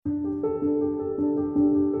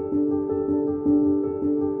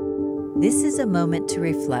This is a moment to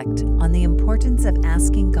reflect on the importance of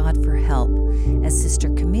asking God for help as Sister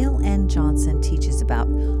Camille N Johnson teaches about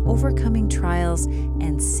overcoming trials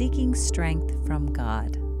and seeking strength from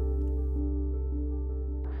God.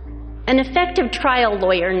 An effective trial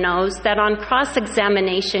lawyer knows that on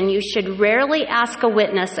cross-examination you should rarely ask a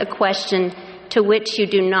witness a question to which you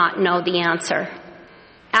do not know the answer.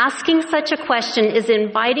 Asking such a question is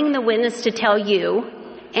inviting the witness to tell you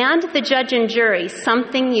and the judge and jury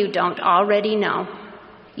something you don't already know.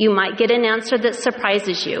 You might get an answer that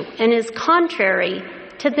surprises you and is contrary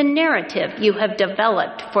to the narrative you have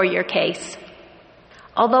developed for your case.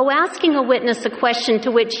 Although asking a witness a question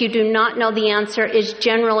to which you do not know the answer is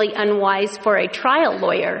generally unwise for a trial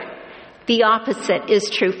lawyer, the opposite is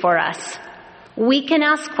true for us. We can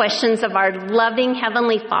ask questions of our loving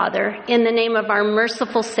Heavenly Father in the name of our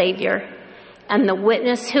merciful Savior, and the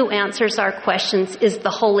witness who answers our questions is the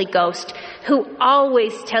Holy Ghost, who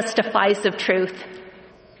always testifies of truth.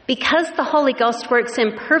 Because the Holy Ghost works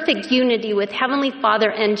in perfect unity with Heavenly Father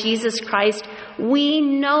and Jesus Christ, we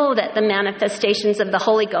know that the manifestations of the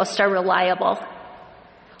Holy Ghost are reliable.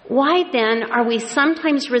 Why then are we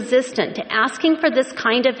sometimes resistant to asking for this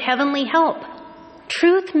kind of heavenly help?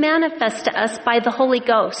 Truth manifests to us by the Holy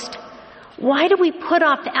Ghost. Why do we put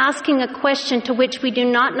off asking a question to which we do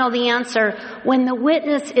not know the answer when the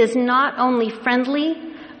witness is not only friendly,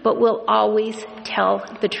 but will always tell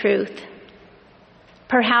the truth?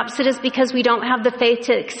 Perhaps it is because we don't have the faith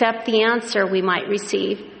to accept the answer we might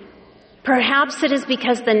receive. Perhaps it is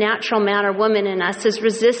because the natural man or woman in us is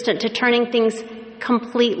resistant to turning things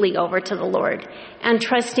completely over to the Lord and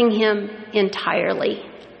trusting Him entirely.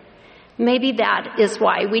 Maybe that is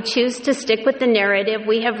why we choose to stick with the narrative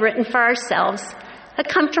we have written for ourselves, a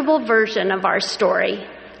comfortable version of our story,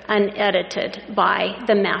 unedited by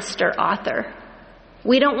the master author.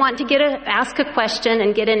 We don't want to ask a question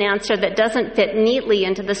and get an answer that doesn't fit neatly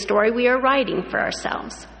into the story we are writing for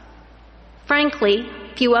ourselves. Frankly,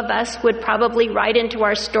 few of us would probably write into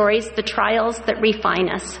our stories the trials that refine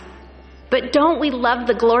us. But don't we love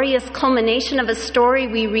the glorious culmination of a story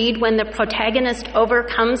we read when the protagonist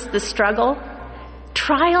overcomes the struggle?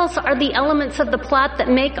 Trials are the elements of the plot that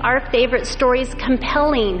make our favorite stories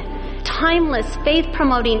compelling, timeless,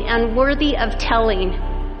 faith-promoting, and worthy of telling.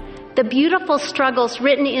 The beautiful struggles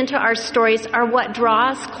written into our stories are what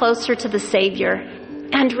draw us closer to the Savior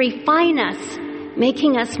and refine us,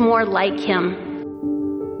 making us more like Him.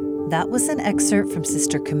 That was an excerpt from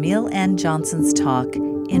Sister Camille N Johnson's talk,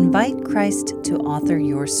 Invite Christ to Author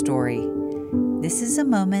Your Story. This is a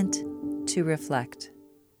moment to reflect.